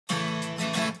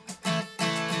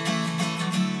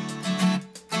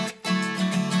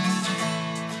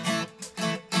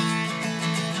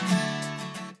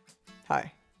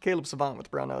Caleb Savant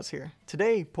with Brownells here.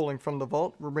 Today, pulling from the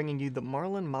vault, we're bringing you the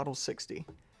Marlin Model 60.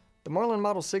 The Marlin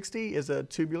Model 60 is a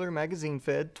tubular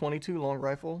magazine-fed 22 long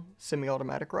rifle,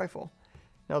 semi-automatic rifle.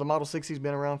 Now the Model 60 has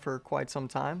been around for quite some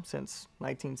time, since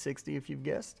 1960 if you've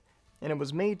guessed, and it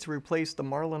was made to replace the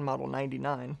Marlin Model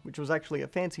 99, which was actually a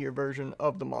fancier version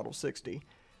of the Model 60.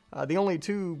 The only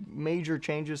two major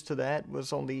changes to that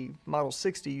was on the Model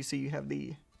 60, you see you have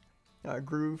the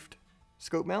grooved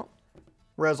scope mount,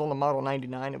 whereas on the Model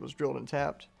 99 it was drilled and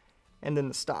tapped. And then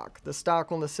the stock. The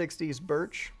stock on the 60 is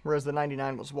birch, whereas the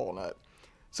 99 was walnut.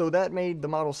 So that made the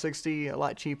Model 60 a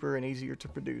lot cheaper and easier to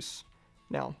produce.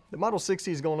 Now, the Model 60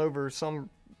 has gone over some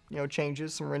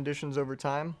changes, some renditions over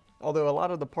time, although a lot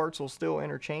of the parts will still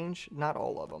interchange, not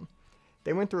all of them.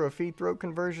 They went through a feed throat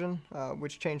conversion,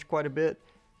 which changed quite a bit,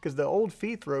 because the old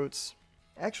feed throats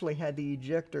actually had the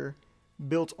ejector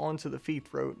built onto the feed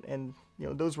throat, and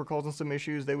those were causing some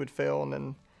issues. They would fail, and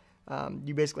then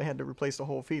you basically had to replace the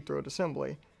whole feed throat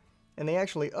assembly. And they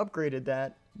actually upgraded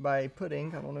that by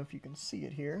putting, I don't know if you can see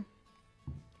it here,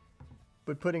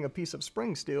 but putting a piece of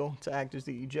spring steel to act as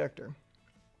the ejector.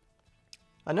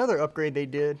 Another upgrade they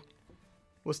did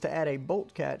was to add a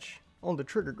bolt catch on the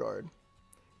trigger guard,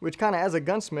 which kind of as a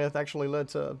gunsmith actually led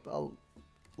to a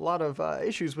lot of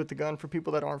issues with the gun for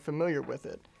people that aren't familiar with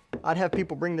it. I'd have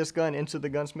people bring this gun into the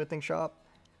gunsmithing shop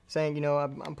saying,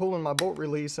 I'm pulling my bolt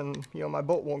release and, my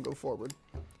bolt won't go forward.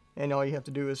 And all you have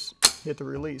to do is hit the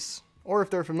release. Or if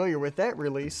they're familiar with that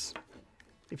release,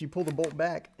 if you pull the bolt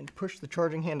back and push the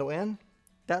charging handle in,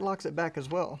 that locks it back as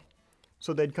well.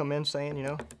 So they'd come in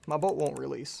saying, my bolt won't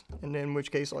release. And in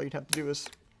which case, all you'd have to do is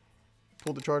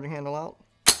pull the charging handle out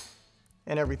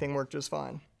and everything worked just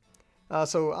fine.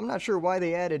 So I'm not sure why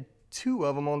they added two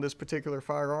of them on this particular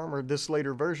firearm or this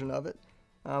later version of it.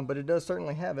 But it does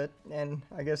certainly have it, and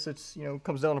I guess it's,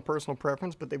 comes down to personal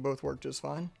preference, but they both work just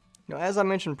fine. As I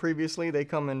mentioned previously, they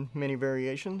come in many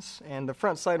variations, and the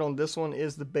front sight on this one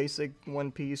is the basic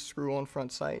one-piece screw-on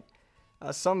front sight.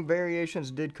 Some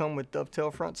variations did come with dovetail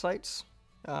front sights.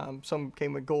 Some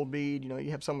came with gold bead,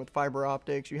 you have some with fiber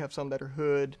optics, you have some that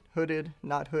are hooded,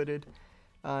 not hooded.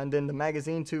 And then the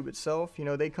magazine tube itself,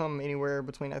 they come anywhere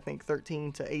between, I think,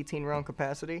 13 to 18 round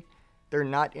capacity. They're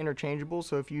not interchangeable,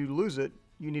 so if you lose it,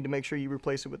 you need to make sure you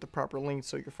replace it with the proper length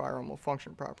so your firearm will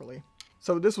function properly.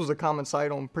 So this was a common sight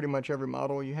on pretty much every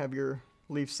model. You have your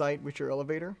leaf sight with your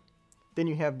elevator. Then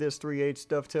you have this 3/8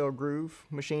 dovetail groove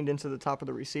machined into the top of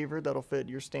the receiver that'll fit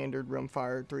your standard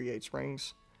Rimfire 3/8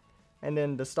 rings. And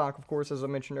then the stock, of course, as I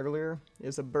mentioned earlier,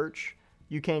 is a birch.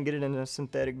 You can get it in a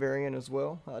synthetic variant as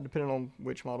well, depending on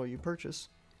which model you purchase.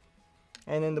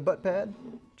 And then the butt pad,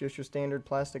 just your standard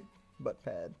plastic butt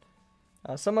pad.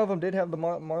 Some of them did have the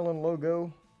Marlin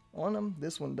logo on them.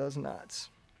 This one does not.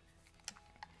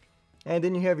 And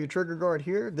then you have your trigger guard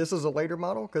here. This is a later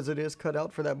model because it is cut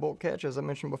out for that bolt catch, as I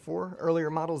mentioned before.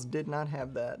 Earlier models did not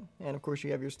have that. And of course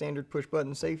you have your standard push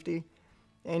button safety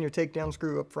and your takedown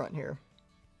screw up front here.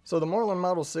 So the Marlin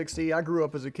Model 60, I grew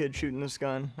up as a kid shooting this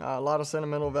gun. A lot of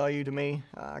sentimental value to me.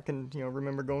 I can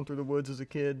remember going through the woods as a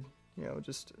kid,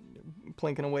 just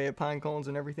plinking away at pine cones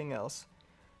and everything else.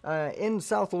 In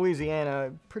South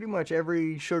Louisiana, pretty much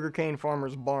every sugarcane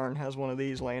farmer's barn has one of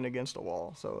these laying against a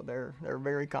wall. So they're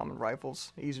very common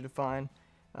rifles, easy to find.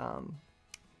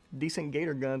 Decent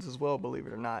gator guns as well, believe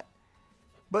it or not.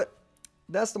 But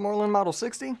that's the Marlin Model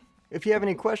 60. If you have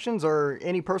any questions or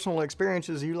any personal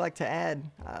experiences you'd like to add,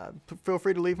 feel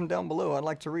free to leave them down below. I'd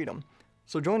like to read them.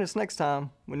 So join us next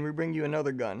time when we bring you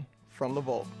another gun from the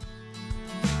vault.